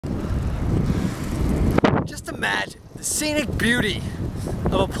imagine the scenic beauty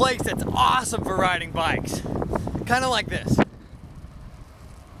of a place that's awesome for riding bikes. Kind of like this.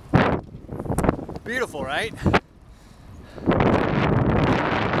 Beautiful, right?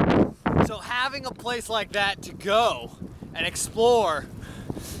 So having a place like that to go and explore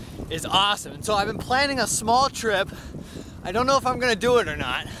is awesome. And so I've been planning a small trip. I don't know if I'm gonna do it or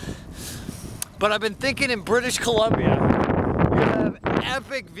not, but I've been thinking in British Columbia, you have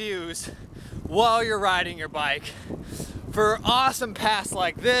epic views while you're riding your bike for awesome paths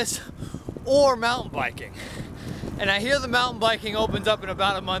like this or mountain biking. And I hear the mountain biking opens up in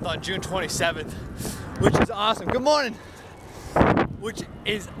about a month on June 27th, which is awesome. Good morning. Which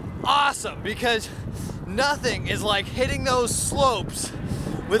is awesome because nothing is like hitting those slopes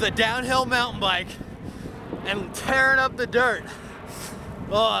with a downhill mountain bike and tearing up the dirt.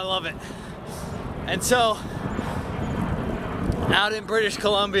 Oh, I love it. And so, out in British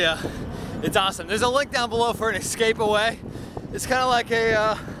Columbia, it's awesome. There's a link down below for an escape away. It's kind of like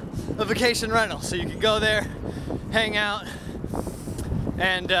a vacation rental. So you can go there, hang out,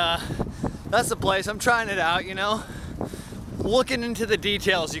 and that's the place. I'm trying it out, you know. Looking into the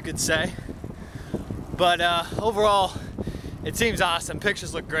details, you could say. But overall, it seems awesome.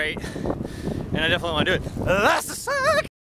 Pictures look great. And I definitely want to do it. That's the sack!